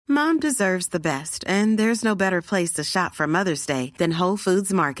Mom deserves the best, and there's no better place to shop for Mother's Day than Whole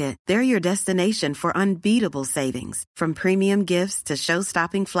Foods Market. They're your destination for unbeatable savings, from premium gifts to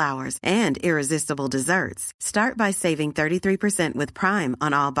show-stopping flowers and irresistible desserts. Start by saving 33% with Prime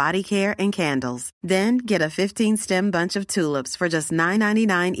on all body care and candles. Then get a 15-stem bunch of tulips for just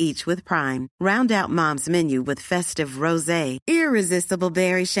 $9.99 each with Prime. Round out Mom's menu with festive rosé, irresistible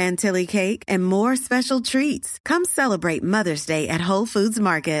berry chantilly cake, and more special treats. Come celebrate Mother's Day at Whole Foods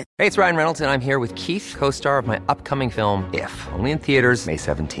Market. Hey, it's Ryan Reynolds, and I'm here with Keith, co-star of my upcoming film, If, only in theaters May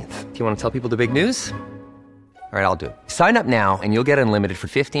 17th. Do you want to tell people the big news? All right, I'll do it. Sign up now and you'll get unlimited for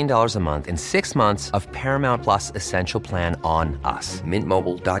 $15 a month and 6 months of Paramount Plus Essential Plan on us.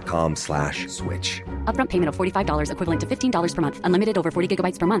 MintMobile.com/switch. Upfront payment of $45 equivalent to $15 per month. Unlimited over 40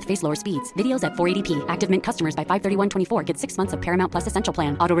 gigabytes per month. Face lower speeds. Videos at 480p. Active Mint customers by 531.24 get 6 months of Paramount Plus Essential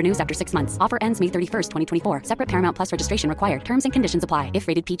Plan. Auto renews after 6 months. Offer ends May 31st, 2024. Separate Paramount Plus registration required. Terms and conditions apply if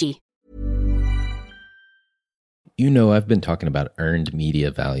rated PG. You know, I've been talking about earned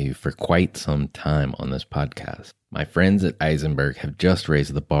media value for quite some time on this podcast. My friends at Eisenberg have just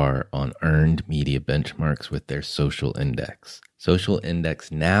raised the bar on earned media benchmarks with their Social Index. Social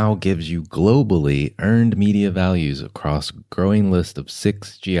Index now gives you globally earned media values across a growing list of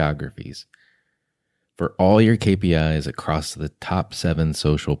 6 geographies for all your KPIs across the top 7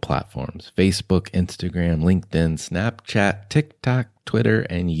 social platforms: Facebook, Instagram, LinkedIn, Snapchat, TikTok, Twitter,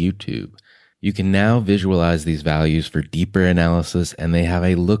 and YouTube. You can now visualize these values for deeper analysis, and they have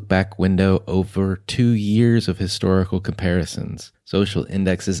a look-back window over 2 years of historical comparisons. Social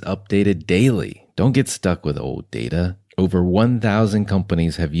Index is updated daily. Don't get stuck with old data. Over 1,000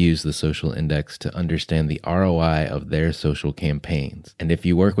 companies have used the Social Index to understand the ROI of their social campaigns. And if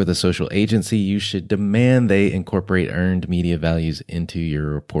you work with a social agency, you should demand they incorporate earned media values into your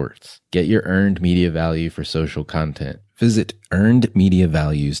reports. Get your earned media value for social content. Visit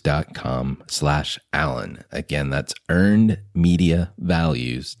earnedmediavalues.com/Alan. Again, that's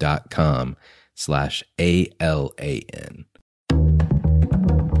earnedmediavalues.com/ALAN.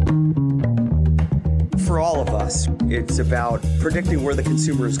 For all of us, it's about predicting where the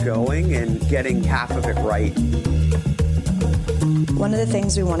consumer is going and getting half of it right. One of the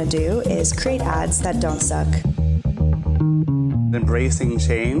things we want to do is create ads that don't suck. Embracing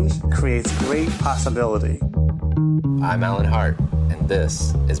change creates great possibility. I'm Alan Hart, and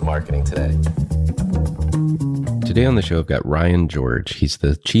this is Marketing Today. Today on the show, I've got Ryan George. He's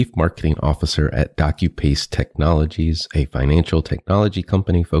the Chief Marketing Officer at Docupace Technologies, a financial technology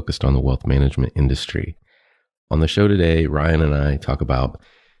company focused on the wealth management industry. On the show today, Ryan and I talk about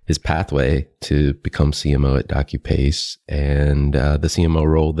his pathway to become CMO at Docupace and the CMO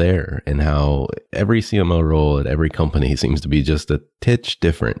role there, and how every CMO role at every company seems to be just a titch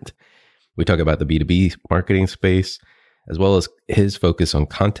different. We talk about the B2B marketing space, as well as his focus on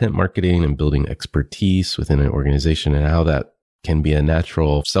content marketing and building expertise within an organization, and how that can be a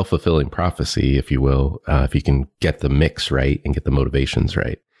natural self-fulfilling prophecy, if you will, if you can get the mix right and get the motivations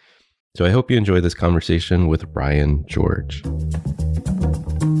right. So I hope you enjoy this conversation with Ryan George.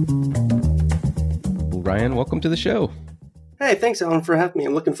 Well, Ryan, welcome to the show. Hey, thanks, Alan, for having me.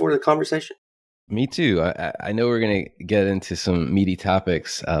 I'm looking forward to the conversation. Me too. I know we're going to get into some meaty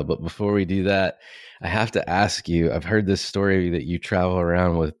topics, but before we do that, I have to ask you, I've heard this story that you travel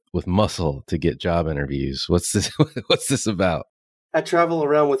around with muscle to get job interviews. What's this about? I travel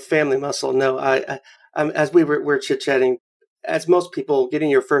around with family muscle. No, I'm as we're chit-chatting, as most people, getting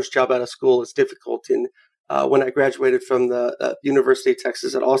your first job out of school is difficult. And when I graduated from the University of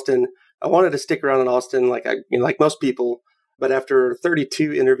Texas at Austin, I wanted to stick around in Austin like most people. But after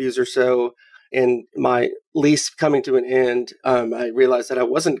 32 interviews or so, and my lease coming to an end, I realized that I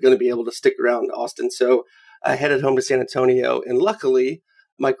wasn't going to be able to stick around in Austin. So I headed home to San Antonio. And luckily,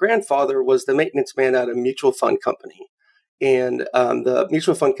 my grandfather was the maintenance man at a mutual fund company. And the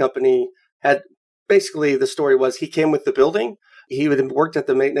mutual fund company had basically, the story was he came with the building. He had worked at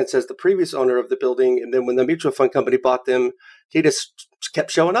the maintenance as the previous owner of the building. And then when the mutual fund company bought them, he just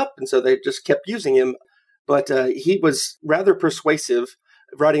kept showing up. And so they just kept using him. But he was rather persuasive,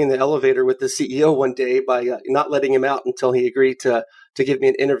 riding in the elevator with the CEO one day by not letting him out until he agreed to give me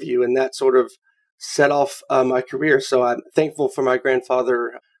an interview. And that sort of set off my career. So I'm thankful for my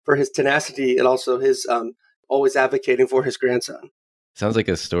grandfather for his tenacity and also his always advocating for his grandson. Sounds like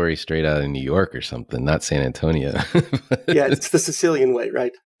a story straight out of New York or something, not San Antonio. Yeah, it's the Sicilian way,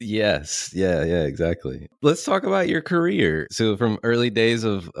 right? Yes. Yeah, exactly. Let's talk about your career. So from early days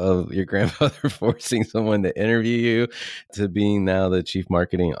of your grandfather forcing someone to interview you to being now the Chief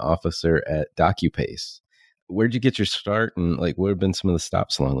Marketing Officer at Docupace. Where'd you get your start, and what have been some of the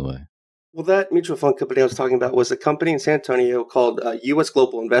stops along the way? Well, that mutual fund company I was talking about was a company in San Antonio called U.S.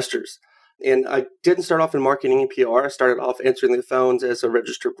 Global Investors. And I didn't start off in marketing and PR. I started off answering the phones as a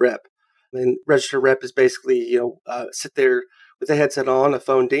registered rep. And registered rep is basically, sit there with a headset on, a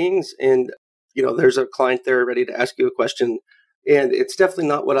phone dings, and, there's a client there ready to ask you a question. And it's definitely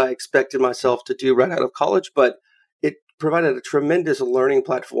not what I expected myself to do right out of college, but it provided a tremendous learning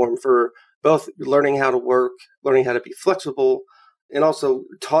platform for both learning how to work, learning how to be flexible, and also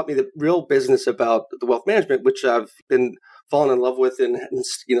taught me the real business about the wealth management, which I've been fallen in love with and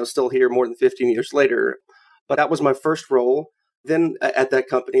still here more than 15 years later. But that was my first role. Then at that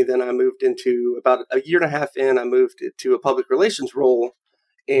company, then I moved into about a year and a half in, I moved to a public relations role.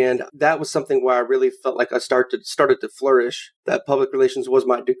 And that was something where I really felt like I started to flourish. That public relations was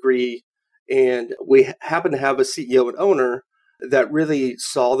my degree. And we happened to have a CEO and owner that really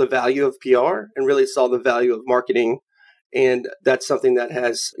saw the value of PR and really saw the value of marketing. And that's something that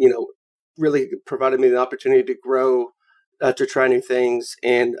has, really provided me the opportunity to grow, to try new things.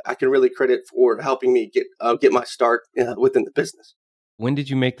 And I can really credit for helping me get my start within the business. When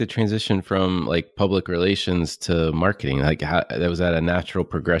did you make the transition from like public relations to marketing? Like, how, that was that a natural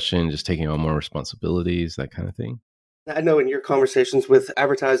progression, just taking on more responsibilities, that kind of thing? I know in your conversations with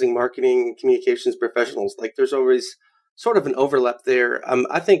advertising, marketing, communications professionals, like there's always sort of an overlap there.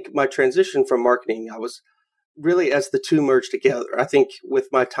 I think my transition from marketing, I was really as the two merged together. I think with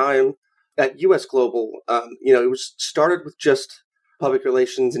my time at US Global, it was started with just public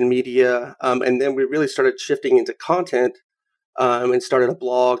relations and media, and then we really started shifting into content and started a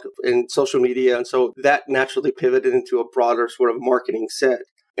blog and social media, and so that naturally pivoted into a broader sort of marketing set.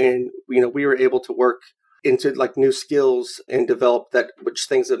 And we were able to work into like new skills and develop that, which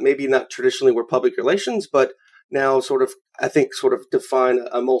things that maybe not traditionally were public relations, but now sort of, I think, sort of define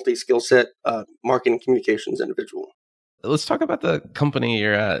a multi-skill set marketing communications individual. Let's talk about the company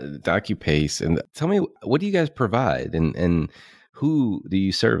you're at, Docupace, and tell me, what do you guys provide and who do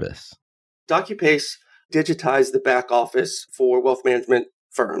you service? Docupace digitized the back office for wealth management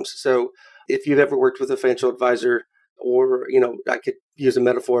firms. So if you've ever worked with a financial advisor, or, I could use a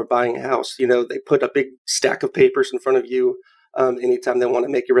metaphor of buying a house, they put a big stack of papers in front of you anytime they want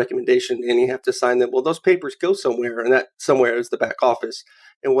to make a recommendation, and you have to sign them. Well, those papers go somewhere, and that somewhere is the back office.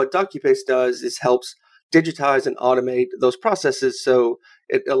 And what Docupace does is helps digitize and automate those processes so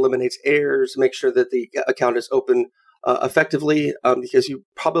it eliminates errors, make sure that the account is open effectively, because you'd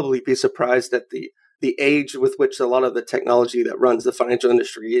probably be surprised at the age with which a lot of the technology that runs the financial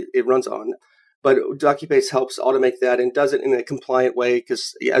industry it runs on. But Docupace helps automate that and does it in a compliant way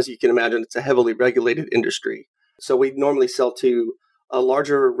because, as you can imagine, it's a heavily regulated industry. So we normally sell to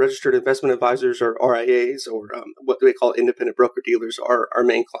larger registered investment advisors, or RIAs, or what we call independent broker dealers, are our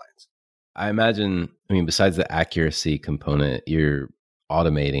main clients. I imagine, besides the accuracy component, you're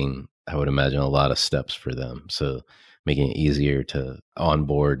automating, I would imagine, a lot of steps for them. So making it easier to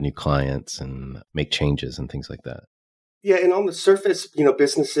onboard new clients and make changes and things like that. Yeah, and on the surface,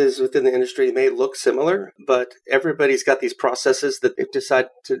 businesses within the industry may look similar, but everybody's got these processes that they've decided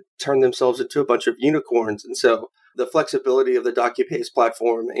to turn themselves into a bunch of unicorns. And so the flexibility of the Docupace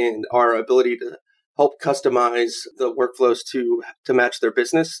platform and our ability to help customize the workflows to match their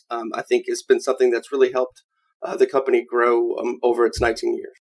business, I think has been something that's really helped the company grow over its 19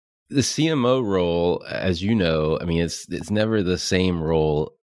 years. The CMO role, as you know, it's never the same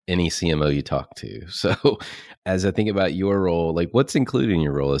role any CMO you talk to. So as I think about your role, like what's included in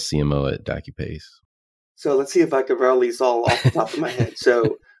your role as CMO at Docupace? So let's see if I can rattle these all off the top of my head.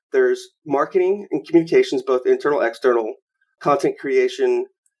 So there's marketing and communications, both internal, external, content creation,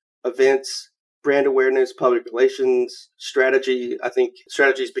 events, brand awareness, public relations, strategy. I think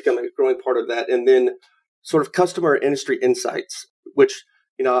strategy is becoming a growing part of that. And then sort of customer industry insights, which,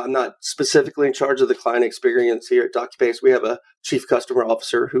 I'm not specifically in charge of the client experience here at Docupace. We have a chief customer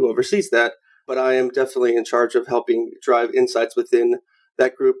officer who oversees that, but I am definitely in charge of helping drive insights within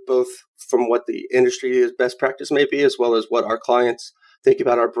that group, both from what the industry is best practice may be, as well as what our clients think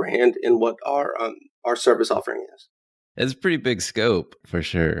about our brand and what our service offering is. It's a pretty big scope for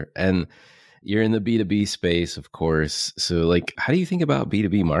sure. And you're in the B2B space, of course. So like, how do you think about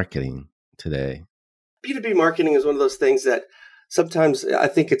B2B marketing today? B2B marketing is one of those things that sometimes I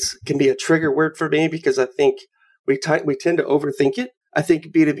think can be a trigger word for me because I think we tend to overthink it. I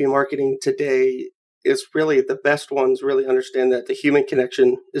think B2B marketing today is really the best ones really understand that the human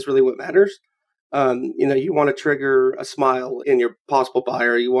connection is really what matters. You want to trigger a smile in your possible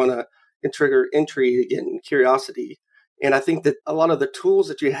buyer. You want to trigger intrigue and curiosity. And I think that a lot of the tools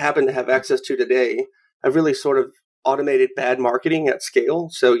that you happen to have access to today have really sort of automated bad marketing at scale.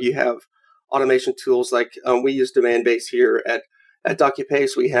 So you have automation tools like we use Demandbase here at at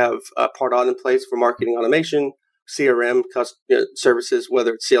Docupace, we have part on in place for marketing automation, CRM services,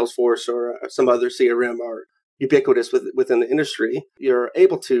 whether it's Salesforce or some other CRM are ubiquitous within the industry. You're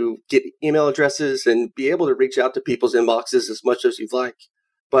able to get email addresses and be able to reach out to people's inboxes as much as you'd like,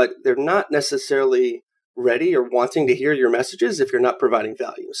 but they're not necessarily ready or wanting to hear your messages if you're not providing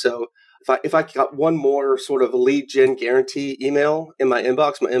value. So if I got one more sort of lead gen guarantee email in my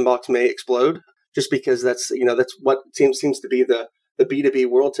inbox may explode, just because that's what seems to be the B2B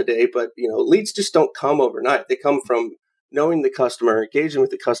world today. But leads just don't come overnight. They come from knowing the customer, engaging with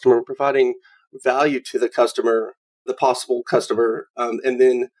the customer, providing value to the customer, the possible customer, and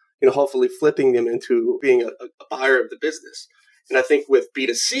then hopefully flipping them into being a buyer of the business. And I think with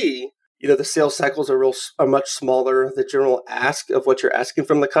B2C, the sales cycles are much smaller. The general ask of what you're asking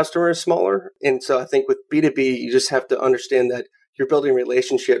from the customer is smaller. And so I think with B2B, you just have to understand that you're building a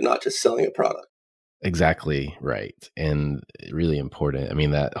relationship, not just selling a product. Exactly right. And really important. I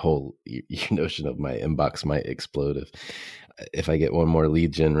mean, that whole your notion of my inbox might explode if I get one more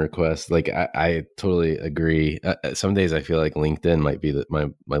lead gen request. Like I totally agree. Some days I feel like LinkedIn might be my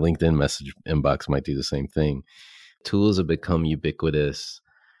LinkedIn message inbox might do the same thing. Tools have become ubiquitous.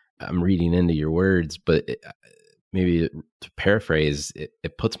 I'm reading into your words, but maybe to paraphrase,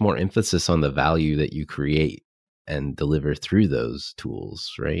 it puts more emphasis on the value that you create and deliver through those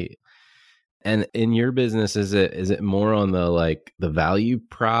tools, right? And in your business, is it more on the value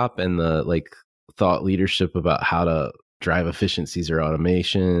prop and the thought leadership about how to drive efficiencies or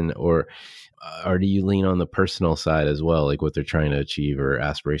automation, or do you lean on the personal side as well, like what they're trying to achieve or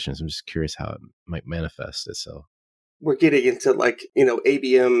aspirations? I'm just curious how it might manifest itself. We're getting into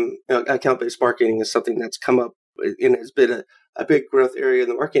ABM, account-based marketing, is something that's come up and has been a big growth area in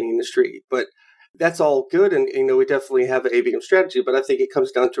the marketing industry. But that's all good. And, we definitely have an ABM strategy, but I think it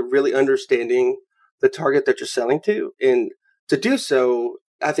comes down to really understanding the target that you're selling to. And to do so,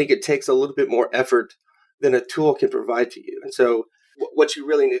 I think it takes a little bit more effort than a tool can provide to you. And so what you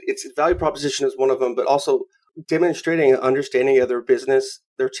really need, it's value proposition is one of them, but also demonstrating and understanding of their business,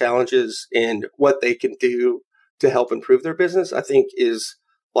 their challenges, and what they can do to help improve their business, I think is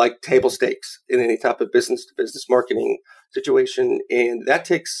like table stakes in any type of business to business marketing situation. And that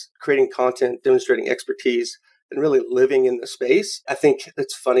takes creating content, demonstrating expertise, and really living in the space. I think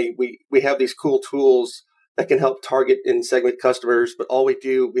it's funny. We have these cool tools that can help target and segment customers, but all we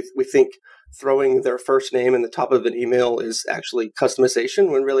do, we think throwing their first name in the top of an email is actually customization,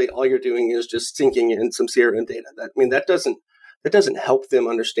 when really all you're doing is just syncing in some CRM data. That doesn't help them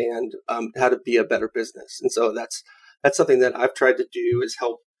understand how to be a better business. And so that's something that I've tried to do, is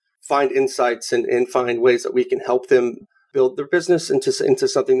help find insights and find ways that we can help them build their business into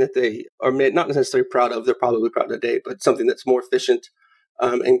something that they are not necessarily proud of. They're probably proud today, but something that's more efficient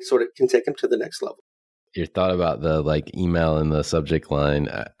and sort of can take them to the next level. Your thought about the email in the subject line,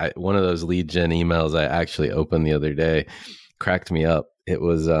 one of those lead gen emails I actually opened the other day cracked me up. It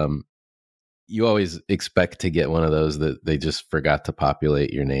was, you always expect to get one of those that they just forgot to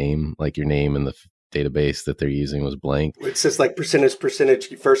populate your name, like your name in the database that they're using was blank. It says percentage,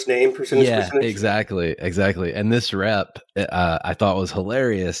 first name, percentage. Exactly. And this rep, I thought was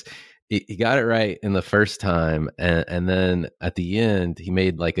hilarious. He got it right in the first time. And then at the end, he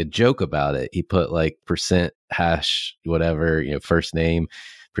made a joke about it. He put percent hash, whatever, first name,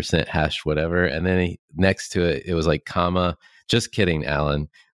 percent hash, whatever. And then next to it, it was comma, just kidding, Alan,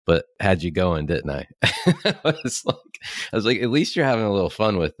 but had you going, didn't I? I was like, at least you're having a little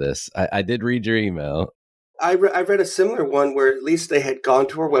fun with this. I did read your email. I read a similar one where at least they had gone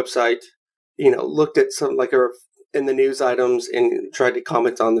to our website, looked at some in the news items and tried to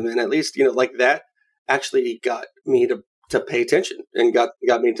comment on them. And at least, that actually got me to pay attention and got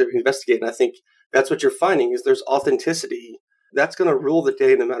me to investigate. And I think that's what you're finding is there's authenticity. That's going to rule the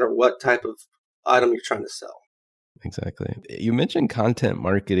day no matter what type of item you're trying to sell. Exactly. You mentioned content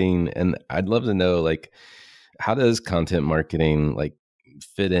marketing, and I'd love to know, how does content marketing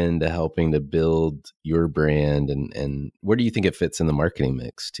fit into helping to build your brand, and where do you think it fits in the marketing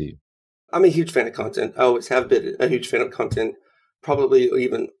mix too? I'm a huge fan of content. I always have been a huge fan of content, probably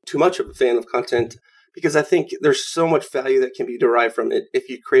even too much of a fan of content, because I think there's so much value that can be derived from it if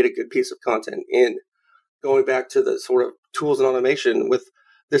you create a good piece of content. And going back to the sort of tools and automation, with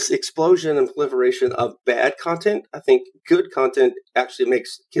this explosion and proliferation of bad content, I think good content actually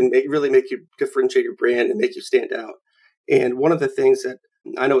can really make you differentiate your brand and make you stand out. And one of the things that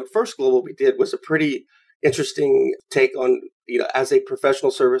I know at First Global we did was a pretty interesting take on, as a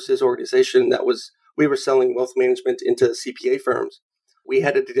professional services organization we were selling wealth management into CPA firms. We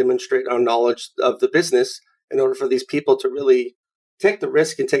had to demonstrate our knowledge of the business in order for these people to really take the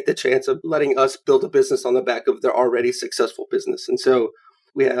risk and take the chance of letting us build a business on the back of their already successful business. And so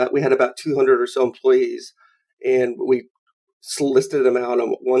we had about 200 or so employees, and we listed them out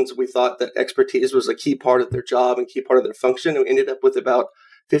on ones we thought that expertise was a key part of their job and key part of their function. And we ended up with about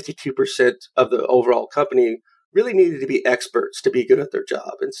 52% of the overall company really needed to be experts to be good at their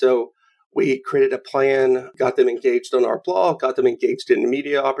job. And so we created a plan, got them engaged on our blog, got them engaged in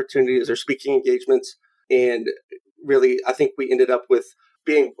media opportunities or speaking engagements. And really, I think we ended up with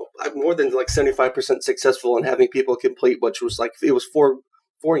being more than like 75% successful in having people complete, which was like, it was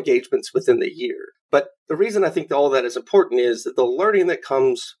four engagements within the year. But the reason I think all that is important is that the learning that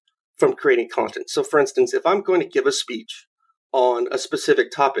comes from creating content. So for instance, if I'm going to give a speech on a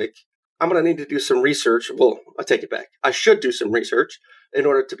specific topic, I'm going to need to do some research. Well, I take it back. I should do some research in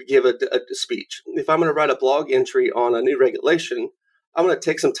order to give a speech. If I'm going to write a blog entry on a new regulation, I'm going to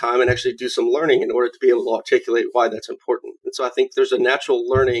take some time and actually do some learning in order to be able to articulate why that's important. And so I think there's a natural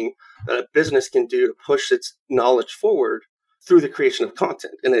learning that a business can do to push its knowledge forward through the creation of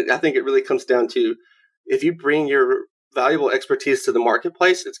content. And I think it really comes down to, if you bring your valuable expertise to the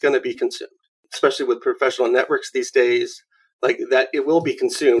marketplace, it's going to be consumed, especially with professional networks these days. Like that, it will be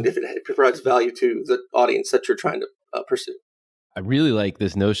consumed if it provides value to the audience that you're trying to pursue. I really like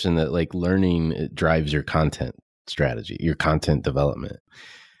this notion that like learning drives your content strategy, your content development.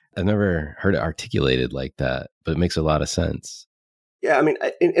 I've never heard it articulated like that, but it makes a lot of sense. Yeah, I mean,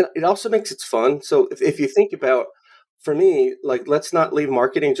 it also makes it fun. So if you think about, for me, like, let's not leave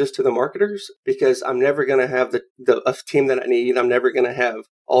marketing just to the marketers, because I'm never going to have a team that I need. I'm never going to have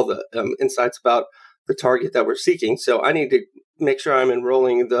all the insights about the target that we're seeking. So I need to make sure I'm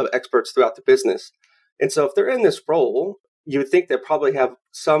enrolling the experts throughout the business. And so if they're in this role, you would think they probably have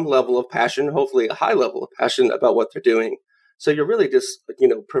some level of passion, hopefully a high level of passion about what they're doing. So you're really just,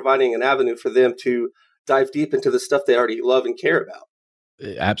 providing an avenue for them to dive deep into the stuff they already love and care about.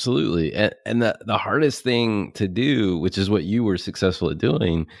 Absolutely. And the hardest thing to do, which is what you were successful at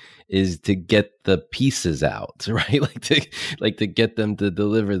doing, is to get the pieces out, right? Like to get them to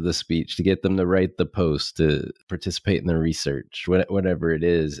deliver the speech, to get them to write the post, to participate in the research, whatever it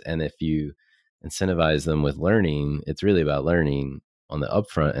is. And if you incentivize them with learning, it's really about learning on the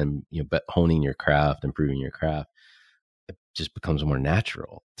upfront and honing your craft, improving your craft. It just becomes more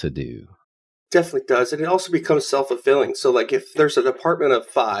natural to do. Definitely does. And it also becomes self-fulfilling. So like if there's a department of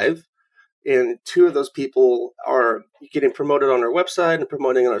 5 and 2 of those people are getting promoted on our website and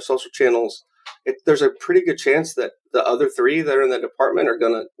promoting on our social channels, there's a pretty good chance that the other 3 that are in the department are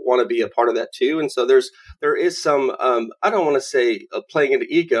going to want to be a part of that too. And so there is some, I don't want to say playing into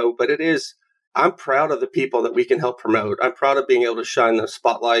ego, but I'm proud of the people that we can help promote. I'm proud of being able to shine the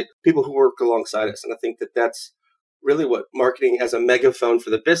spotlight, people who work alongside us. And I think that that's really what marketing as a megaphone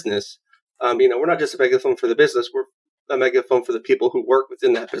for the business. We're not just a megaphone for the business, we're a megaphone for the people who work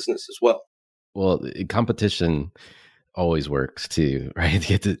within that business as well. Well, competition always works too, right?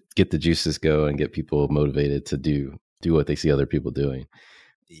 Get the juices going and get people motivated to do what they see other people doing.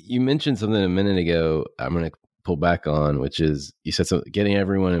 You mentioned something a minute ago I'm going to pull back on, which is you said something, getting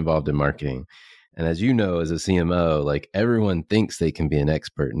everyone involved in marketing. And as you know, as a CMO, like everyone thinks they can be an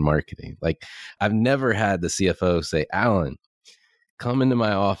expert in marketing. Like I've never had the CFO say, Alan, come into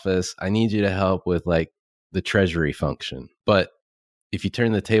my office. I need you to help with like the treasury function. But if you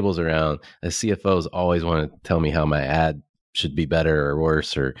turn the tables around, the CFOs always want to tell me how my ad should be better or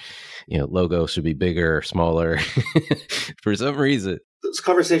worse, or, logo should be bigger or smaller for some reason. Those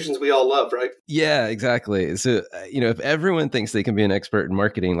conversations we all love, right? Yeah, exactly. So, if everyone thinks they can be an expert in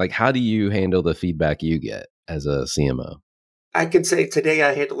marketing, like how do you handle the feedback you get as a CMO? I could say today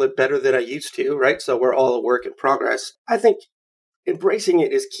I handle it better than I used to, right? So we're all a work in progress. I think embracing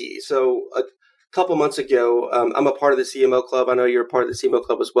it is key. So a couple months ago, I'm a part of the CMO Club. I know you're a part of the CMO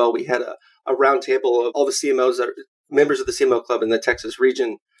Club as well. We had a roundtable of all the CMOs that are members of the CMO Club in the Texas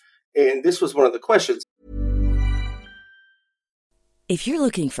region. And this was one of the questions. If you're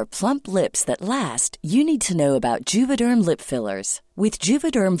looking for plump lips that last, you need to know about Juvederm lip fillers. With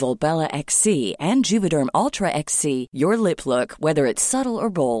Juvederm Volbella XC and Juvederm Ultra XC, your lip look, whether it's subtle or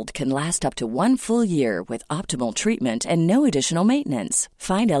bold, can last up to 1 full year with optimal treatment and no additional maintenance.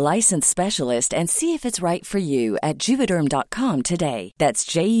 Find a licensed specialist and see if it's right for you at Juvederm.com today. That's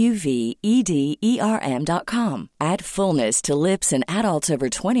JUVEDERM.com. Add fullness to lips in adults over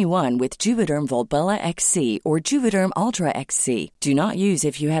 21 with Juvederm Volbella XC or Juvederm Ultra XC. Do not use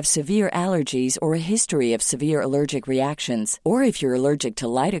if you have severe allergies or a history of severe allergic reactions, or if you're you're allergic to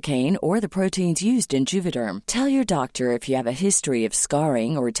lidocaine or the proteins used in Juvederm. Tell your doctor if you have a history of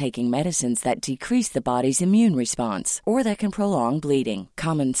scarring or taking medicines that decrease the body's immune response or that can prolong bleeding.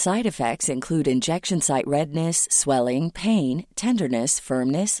 Common side effects include injection site redness, swelling, pain, tenderness,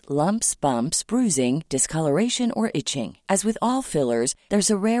 firmness, lumps, bumps, bruising, discoloration, or itching. As with all fillers, there's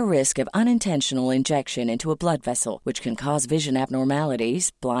a rare risk of unintentional injection into a blood vessel, which can cause vision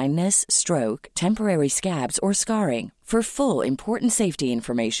abnormalities, blindness, stroke, temporary scabs, or scarring. For full, important safety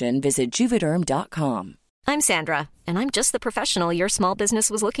information, visit Juvederm.com. I'm Sandra, and I'm just the professional your small business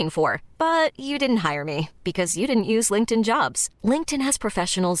was looking for. But you didn't hire me because you didn't use LinkedIn Jobs. LinkedIn has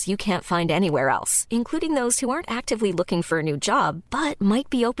professionals you can't find anywhere else, including those who aren't actively looking for a new job, but might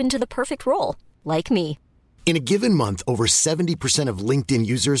be open to the perfect role, like me. In a given month, over 70% of LinkedIn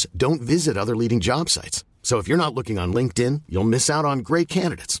users don't visit other leading job sites. So if you're not looking on LinkedIn, you'll miss out on great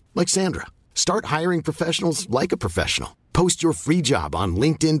candidates like Sandra. Start hiring professionals like a professional. Post your free job on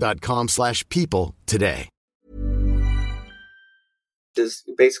linkedin.com/people today. Is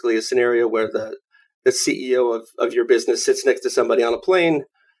basically a scenario where the CEO of your business sits next to somebody on a plane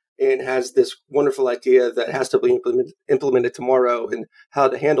and has this wonderful idea that has to be implemented tomorrow and how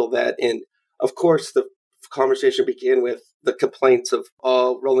to handle that. And of course, the conversation began with the complaints of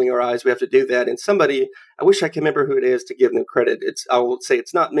all rolling our eyes. We have to do that. And somebody, I wish I could remember who it is to give them credit. I will say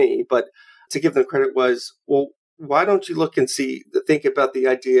it's not me, but to give them credit was, well, why don't you look and think about the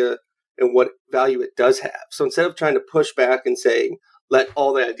idea and what value it does have? So instead of trying to push back and saying, let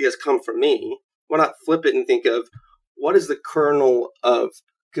all the ideas come from me, why not flip it and think of what is the kernel of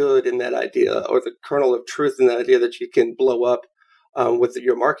good in that idea or the kernel of truth in that idea that you can blow up with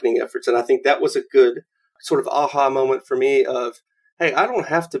your marketing efforts? And I think that was a good sort of aha moment for me of, hey, I don't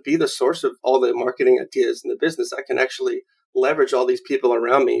have to be the source of all the marketing ideas in the business. I can actually leverage all these people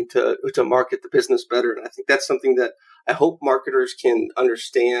around me to market the business better. And I think that's something that I hope marketers can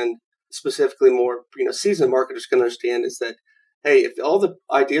understand, specifically more, seasoned marketers can understand, is that, hey, if all the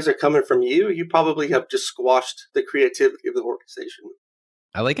ideas are coming from you, you probably have just squashed the creativity of the organization.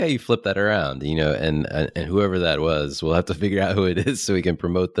 I like how you flip that around, and whoever that was, we'll have to figure out who it is so we can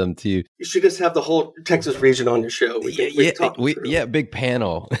promote them to you. You should just have the whole Texas region on your show. Big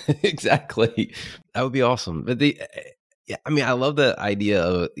panel. Exactly. That would be awesome. But I love the idea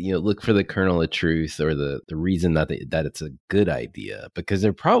of, look for the kernel of truth or the reason that it's a good idea, because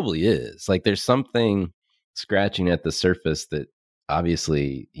there probably is. Like, there's something scratching at the surface that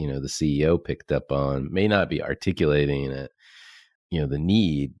obviously, the CEO picked up on, may not be articulating it, the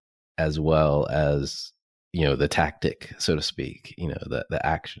need as well as, the tactic, so to speak, the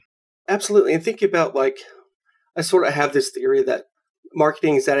action. Absolutely. And think about, I sort of have this theory that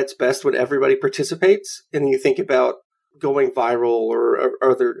marketing is at its best when everybody participates. And you think about going viral or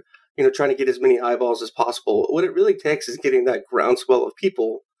other, trying to get as many eyeballs as possible. What it really takes is getting that groundswell of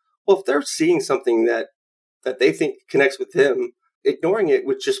people. Well, if they're seeing something that they think connects with them, ignoring it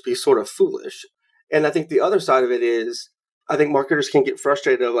would just be sort of foolish. And I think the other side of it is, I think marketers can get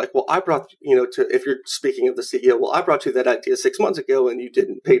frustrated of well, I brought, if you're speaking of the CEO, well, I brought you that idea 6 months ago and you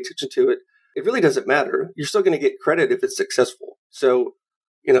didn't pay attention to it. It really doesn't matter. You're still going to get credit if it's successful. So,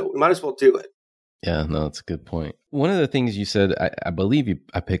 we might as well do it. Yeah, no, that's a good point. One of the things you said, I believe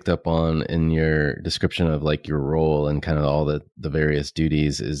I picked up on in your description of your role and kind of all the various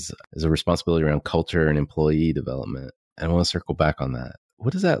duties is a responsibility around culture and employee development. And I want to circle back on that.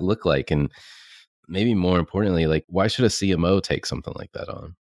 What does that look like? And maybe more importantly, why should a CMO take something like that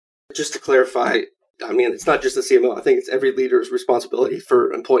on? Just to clarify, it's not just the CMO. I think it's every leader's responsibility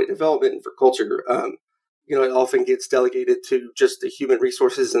for employee development and for culture. It often gets delegated to just the human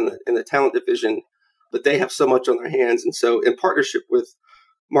resources and the talent division, but they have so much on their hands. And so in partnership with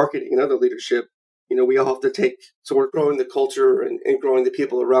marketing and other leadership, we all have to take, so we're growing the culture and growing the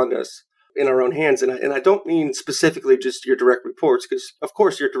people around us in our own hands. And I don't mean specifically just your direct reports, because of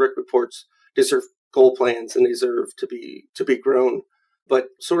course your direct reports deserve goal plans and deserve to be grown, but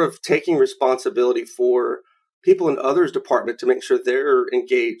sort of taking responsibility for people in others' department to make sure they're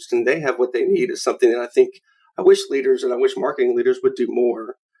engaged and they have what they need is something that I think I wish leaders and I wish marketing leaders would do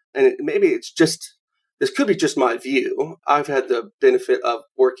more. And maybe it's just, this could be just my view. I've had the benefit of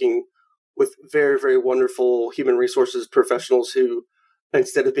working with very, very wonderful human resources professionals who,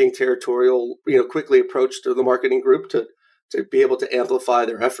 instead of being territorial, quickly approached the marketing group to be able to amplify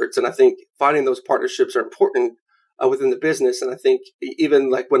their efforts. And I think finding those partnerships are important within the business. And I think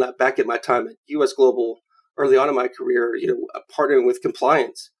even when I back at my time at US Global, early on in my career, partnering with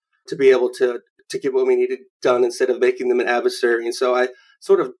compliance to be able to get what we needed done instead of making them an adversary. And so I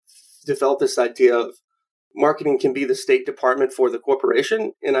sort of developed this idea of marketing can be the State Department for the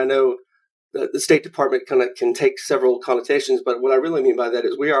corporation. And I know the State Department kind of can take several connotations, but what I really mean by that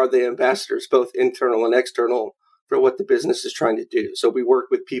is we are the ambassadors, both internal and external, for what the business is trying to do. So we work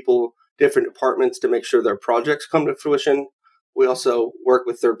with people, different departments, to make sure their projects come to fruition. We also work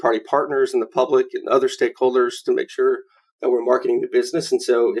with third-party partners and the public and other stakeholders to make sure that we're marketing the business. And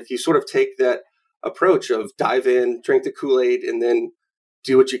so if you sort of take that approach of dive in, drink the Kool-Aid, and then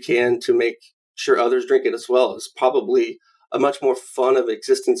do what you can to make sure others drink it as well, is probably a much more fun of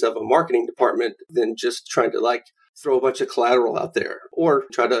existence of a marketing department than just trying to like throw a bunch of collateral out there or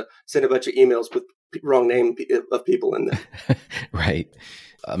try to send a bunch of emails with wrong name of people in there. Right.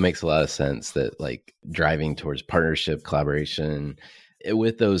 Makes a lot of sense that like driving towards partnership, collaboration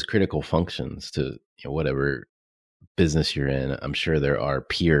with those critical functions to whatever business you're in. I'm sure there are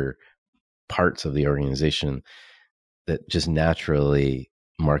peer parts of the organization that just naturally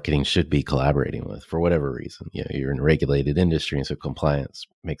marketing should be collaborating with for whatever reason. You're in a regulated industry, and so compliance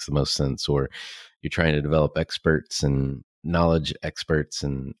makes the most sense, or you're trying to develop experts and knowledge experts,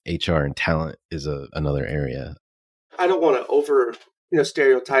 and HR and talent is another area. I don't want to over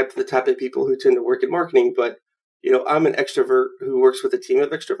stereotype the type of people who tend to work in marketing, but I'm an extrovert who works with a team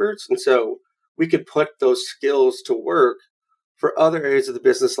of extroverts, and so we could put those skills to work for other areas of the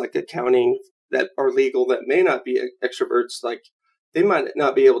business, like accounting, that are legal, that may not be extroverts. Like they might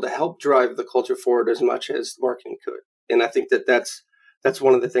not be able to help drive the culture forward as much as marketing could. And I think that's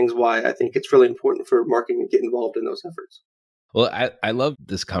one of the things why I think it's really important for marketing to get involved in those efforts. Well, I love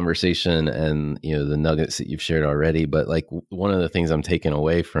this conversation and the nuggets that you've shared already. But like one of the things I'm taking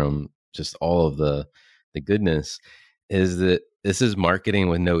away from just all of the goodness is that this is marketing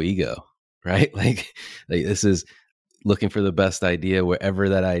with no ego, right? Like this is looking for the best idea wherever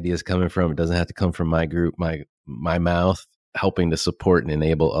that idea is coming from. It doesn't have to come from my group, my mouth, helping to support and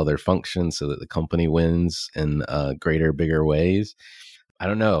enable other functions so that the company wins in greater, bigger ways. I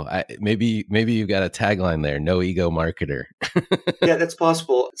don't know. Maybe you've got a tagline there: "No ego marketer." Yeah, that's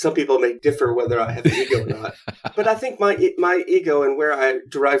possible. Some people may differ whether I have an ego or not. But I think my ego and where I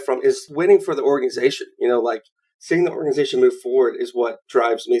derive from is winning for the organization. Like seeing the organization move forward is what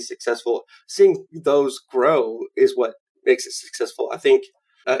drives me successful. Seeing those grow is what makes it successful. I think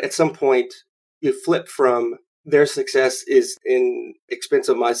at some point you flip from their success is in expense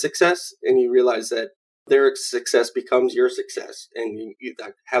of my success, and you realize that their success becomes your success, and you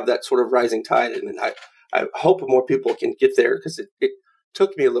have that sort of rising tide. And I hope more people can get there, because it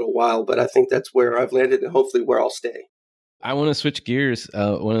took me a little while, but I think that's where I've landed and hopefully where I'll stay. I want to switch gears.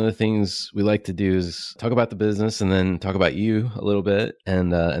 One of the things we like to do is talk about the business and then talk about you a little bit,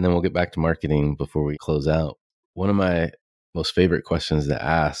 and then we'll get back to marketing before we close out. One of my most favorite questions to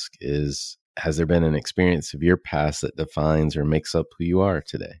ask is, has there been an experience of your past that defines or makes up who you are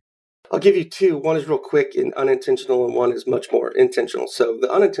today? I'll give you two. One is real quick and unintentional, and one is much more intentional. So the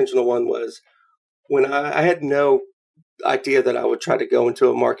unintentional one was when I had no idea that I would try to go into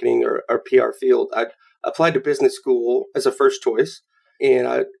a marketing or PR field. I applied to business school as a first choice, and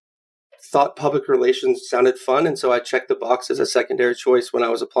I thought public relations sounded fun, and so I checked the box as a secondary choice when I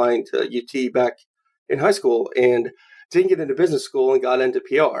was applying to UT back in high school, and didn't get into business school and got into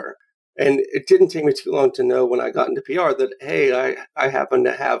PR. And it didn't take me too long to know when I got into PR that, hey, I happen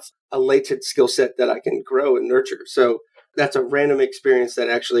to have a latent skill set that I can grow and nurture. So that's a random experience that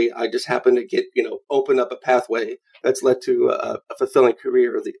actually I just happened to get, open up a pathway that's led to a fulfilling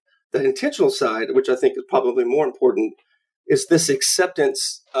career. The intentional side, which I think is probably more important, is this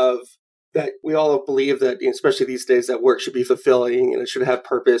acceptance of that we all believe that, especially these days, that work should be fulfilling and it should have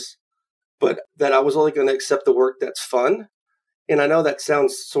purpose, but that I was only going to accept the work that's fun. And I know that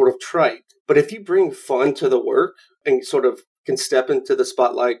sounds sort of trite, but if you bring fun to the work and you sort of can step into the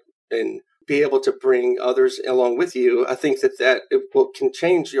spotlight and be able to bring others along with you, I think that can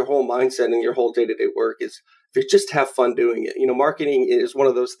change your whole mindset and your whole day-to-day work. Is if you just have fun doing it. Marketing is one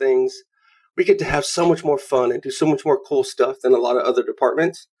of those things. We get to have so much more fun and do so much more cool stuff than a lot of other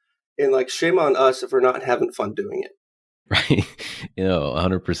departments. And shame on us if we're not having fun doing it. Right.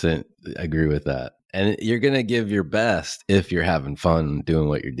 100% agree with that. And you're going to give your best if you're having fun doing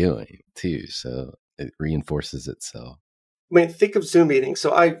what you're doing too. So it reinforces itself. I mean, think of Zoom meetings.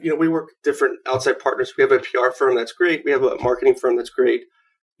 So we work with different outside partners. We have a PR firm that's great. We have a marketing firm that's great.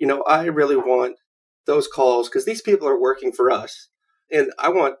 I really want those calls because these people are working for us. And I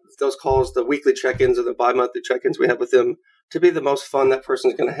want those calls, the weekly check-ins or the bi-monthly check-ins we have with them, to be the most fun that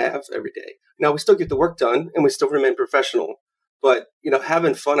person's going to have every day. Now, we still get the work done and we still remain professional. But,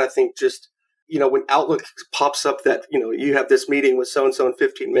 having fun, I think just, when Outlook pops up that, you have this meeting with so-and-so in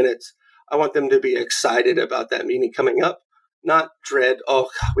 15 minutes, I want them to be excited about that meeting coming up, not dread, oh,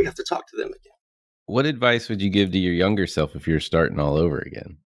 God, we have to talk to them again. What advice would you give to your younger self if you're starting all over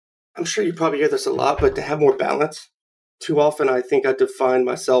again? I'm sure you probably hear this a lot, but to have more balance. Too often, I think I define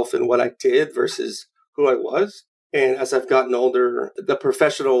myself in what I did versus who I was. And as I've gotten older, the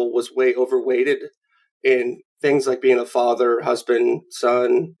professional was way overweighted, and things like being a father, husband,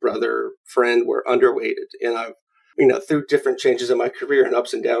 son, brother, friend were underweighted. And I've, through different changes in my career and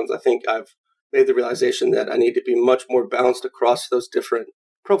ups and downs, I think I've made the realization that I need to be much more balanced across those different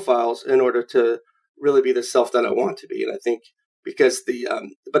profiles in order to really be the self that I want to be. And I think because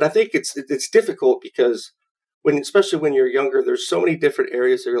but I think it's difficult because especially when you're younger, there's so many different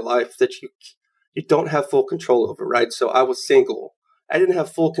areas of your life that you don't have full control over, right? So I was single. I didn't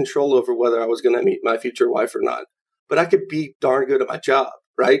have full control over whether I was going to meet my future wife or not, but I could be darn good at my job,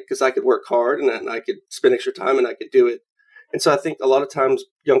 right? Because I could work hard and I could spend extra time and I could do it. And so I think a lot of times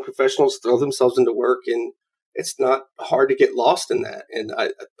young professionals throw themselves into work, and it's not hard to get lost in that. And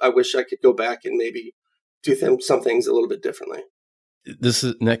I wish I could go back and maybe do some things a little bit differently.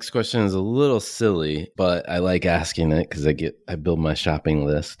 Next question is a little silly, but I like asking it because I build my shopping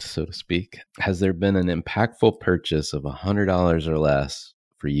list, so to speak. Has there been an impactful purchase of $100 or less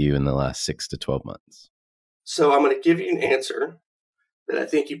for you in the last 6 to 12 months? So I'm going to give you an answer that I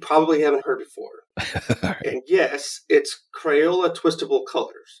think you probably haven't heard before. Right. And yes, it's Crayola twistable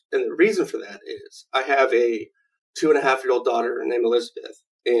colors. And the reason for that is I have a 2.5-year-old daughter named Elizabeth,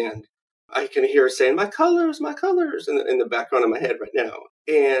 and I can hear her saying, my colors, in the background of my head right now.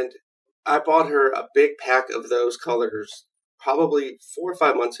 And I bought her a big pack of those colors probably 4 or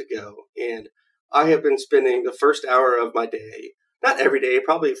 5 months ago. And I have been spending the first hour of my day, not every day,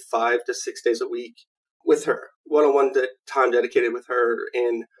 probably 5 to 6 days a week with her, one-on-one time dedicated with her.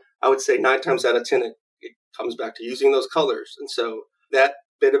 And I would say 9 times out of 10, it comes back to using those colors. And so that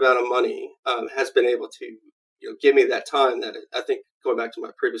bit amount of money has been able to give me that time that I think, going back to my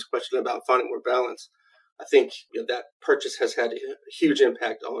previous question about finding more balance, I think that purchase has had a huge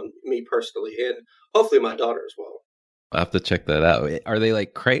impact on me personally and hopefully my daughter as well. I'll have to check that out. Are they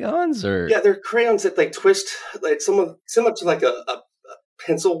like crayons or? Yeah, they're crayons that they twist, like similar to like a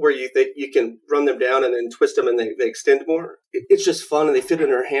pencil where you can run them down and then twist them and they extend more. It's just fun and they fit in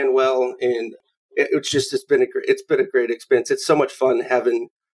her hand well. And it's been a great experience. It's so much fun having,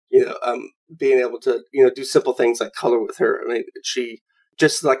 being able to, do simple things like color with her. I mean, she,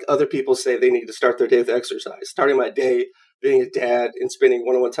 just like other people say they need to start their day with exercise. Starting my day being a dad and spending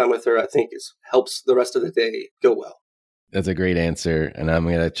one-on-one time with her, I think helps the rest of the day go well. That's a great answer, and I'm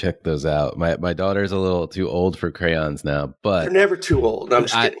going to check those out. My daughter's a little too old for crayons now, but... They're never too old. I'm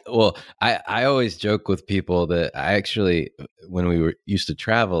just kidding. I always joke with people that I actually, when we used to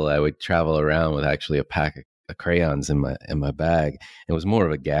travel, I would travel around with actually a pack of crayons in my bag. It was more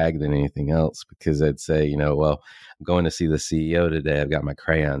of a gag than anything else because I'd say, well, I'm going to see the CEO today. I've got my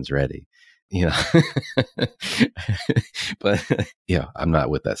crayons ready. But I'm not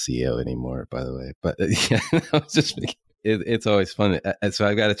with that CEO anymore, by the way. But I was just thinking, it's always fun. So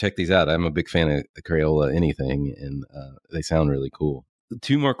I've got to check these out. I'm a big fan of Crayola anything, and they sound really cool.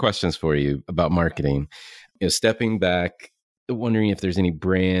 2 more questions for you about marketing. Stepping back, wondering if there's any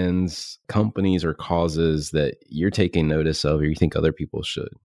brands, companies, or causes that you're taking notice of or you think other people should.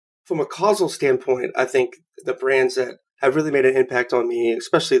 From a causal standpoint, I think the brands that have really made an impact on me,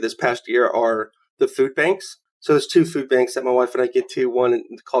 especially this past year, are the food banks. So there's 2 food banks that my wife and I get to, one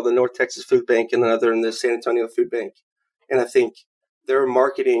called the North Texas Food Bank and another in the San Antonio Food Bank. And I think their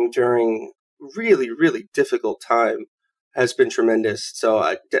marketing during really, really difficult time has been tremendous.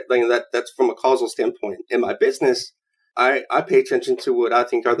 So that's from a causal standpoint. In my business, I pay attention to what I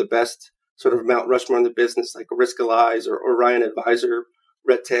think are the best sort of Mount Rushmore in the business, like Riskalyze or Ryan Advisor,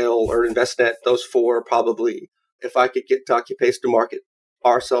 Redtail, or Envestnet. Those 4 probably. If I could get Docupace to market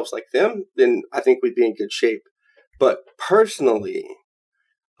ourselves like them, then I think we'd be in good shape. But personally,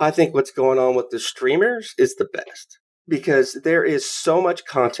 I think what's going on with the streamers is the best because there is so much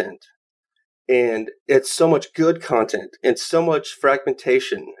content and it's so much good content and so much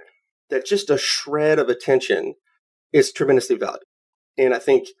fragmentation that just a shred of attention is tremendously valuable. And I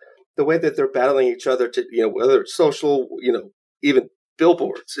think the way that they're battling each other to, whether it's social, even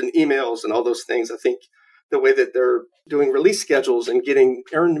billboards and emails and all those things, I think the way that they're doing release schedules and getting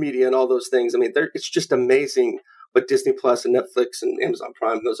earned media and all those things. I mean, it's just amazing what Disney Plus and Netflix and Amazon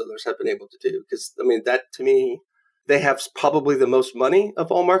Prime and those others have been able to do. Because, I mean, that to me, they have probably the most money of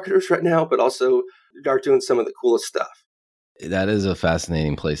all marketers right now, but also are doing some of the coolest stuff. That is a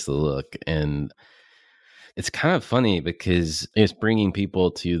fascinating place to look. And it's kind of funny because it's bringing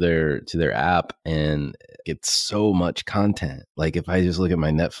people to their app and it's so much content. Like if I just look at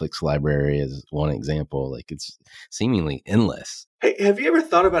my Netflix library as one example, like it's seemingly endless. Hey, have you ever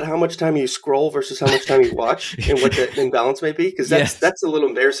thought about how much time you scroll versus how much time you watch and what the imbalance may be? Because that's a little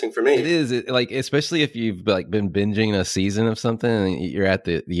embarrassing for me. It is like, especially if you've like been binging a season of something and you're at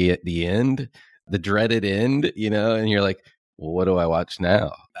the end, the dreaded end, and you're like, well, what do I watch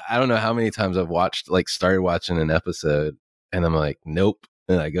now? I don't know how many times I've started watching an episode and I'm like, nope.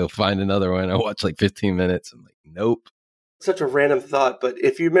 And I go find another one. I watch like 15 minutes. I'm like, nope. Such a random thought. But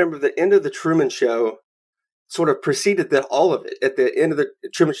if you remember, the end of the Truman Show sort of preceded all of it. At the end of the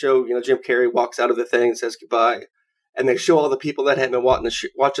Truman Show, Jim Carrey walks out of the thing and says goodbye. And they show all the people that had been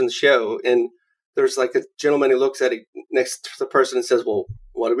watching the show. And there's like a gentleman who looks at it next to the person and says, well,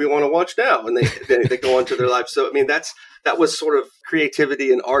 what do we want to watch now? And they go on to their life. So, I mean, that was sort of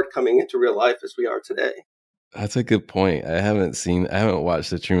creativity and art coming into real life as we are today. That's a good point. I haven't watched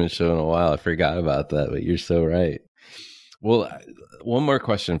the Truman Show in a while. I forgot about that, but you're so right. Well, one more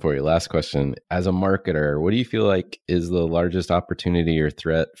question for you. Last question. As a marketer, what do you feel like is the largest opportunity or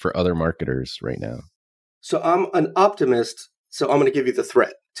threat for other marketers right now? So I'm an optimist, so I'm going to give you the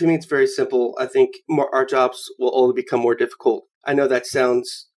threat. To me, it's very simple. I think our jobs will only become more difficult. I know that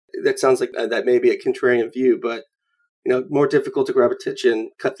sounds like that may be a contrarian view, but more difficult to grab attention,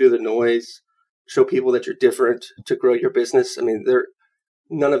 cut through the noise, show people that you're different to grow your business. I mean,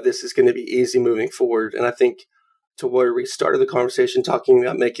 none of this is going to be easy moving forward. And I think to where we started the conversation talking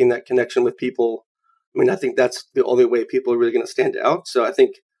about making that connection with people, I think that's the only way people are really going to stand out. So I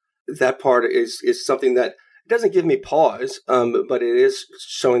think that part is something that doesn't give me pause, but it is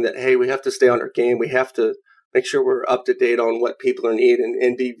showing that, hey, we have to stay on our game. We have to make sure we're up to date on what people are needing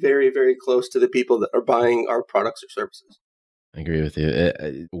and be very, very close to the people that are buying our products or services. I agree with you.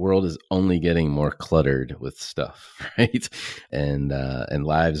 The world is only getting more cluttered with stuff, right? And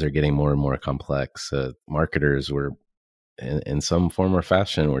lives are getting more and more complex. Marketers in some form or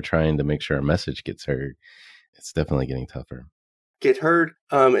fashion, we're trying to make sure our message gets heard. It's definitely getting tougher. Get heard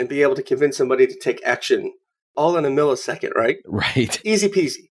and be able to convince somebody to take action all in a millisecond, right? Right. Easy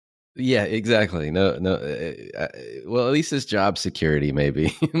peasy. Yeah, exactly. No. Well, at least it's job security,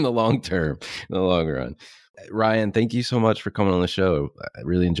 maybe in the long term, in the long run. Ryan, thank you so much for coming on the show. I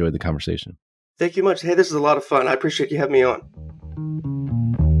really enjoyed the conversation. Thank you much. Hey, this is a lot of fun. I appreciate you having me on.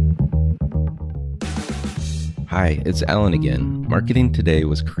 Hi, it's Alan again. Marketing Today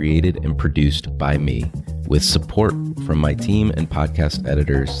was created and produced by me, with support from my team and podcast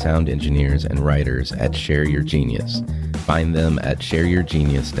editors, sound engineers, and writers at Share Your Genius. Find them at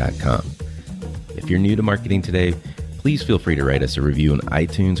shareyourgenius.com. If you're new to Marketing Today, please feel free to write us a review on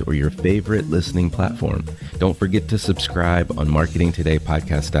iTunes or your favorite listening platform. Don't forget to subscribe on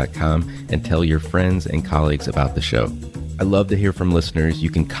marketingtodaypodcast.com and tell your friends and colleagues about the show. I love to hear from listeners. You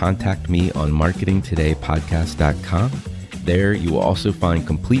can contact me on marketingtodaypodcast.com. There, you will also find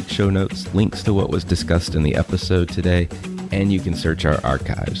complete show notes, links to what was discussed in the episode today, and you can search our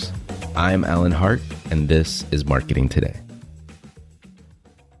archives. I'm Alan Hart, and this is Marketing Today.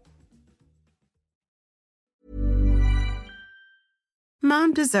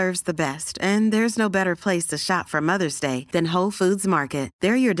 Mom deserves the best, and there's no better place to shop for Mother's Day than Whole Foods Market.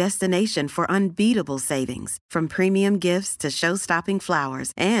 They're your destination for unbeatable savings, from premium gifts to show-stopping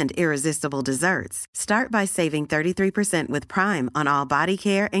flowers and irresistible desserts. Start by saving 33% with Prime on all body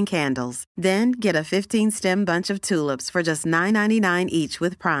care and candles. Then get a 15-stem bunch of tulips for just $9.99 each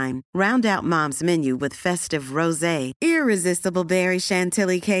with Prime. Round out Mom's menu with festive rosé, irresistible berry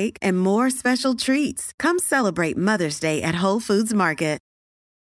chantilly cake, and more special treats. Come celebrate Mother's Day at Whole Foods Market.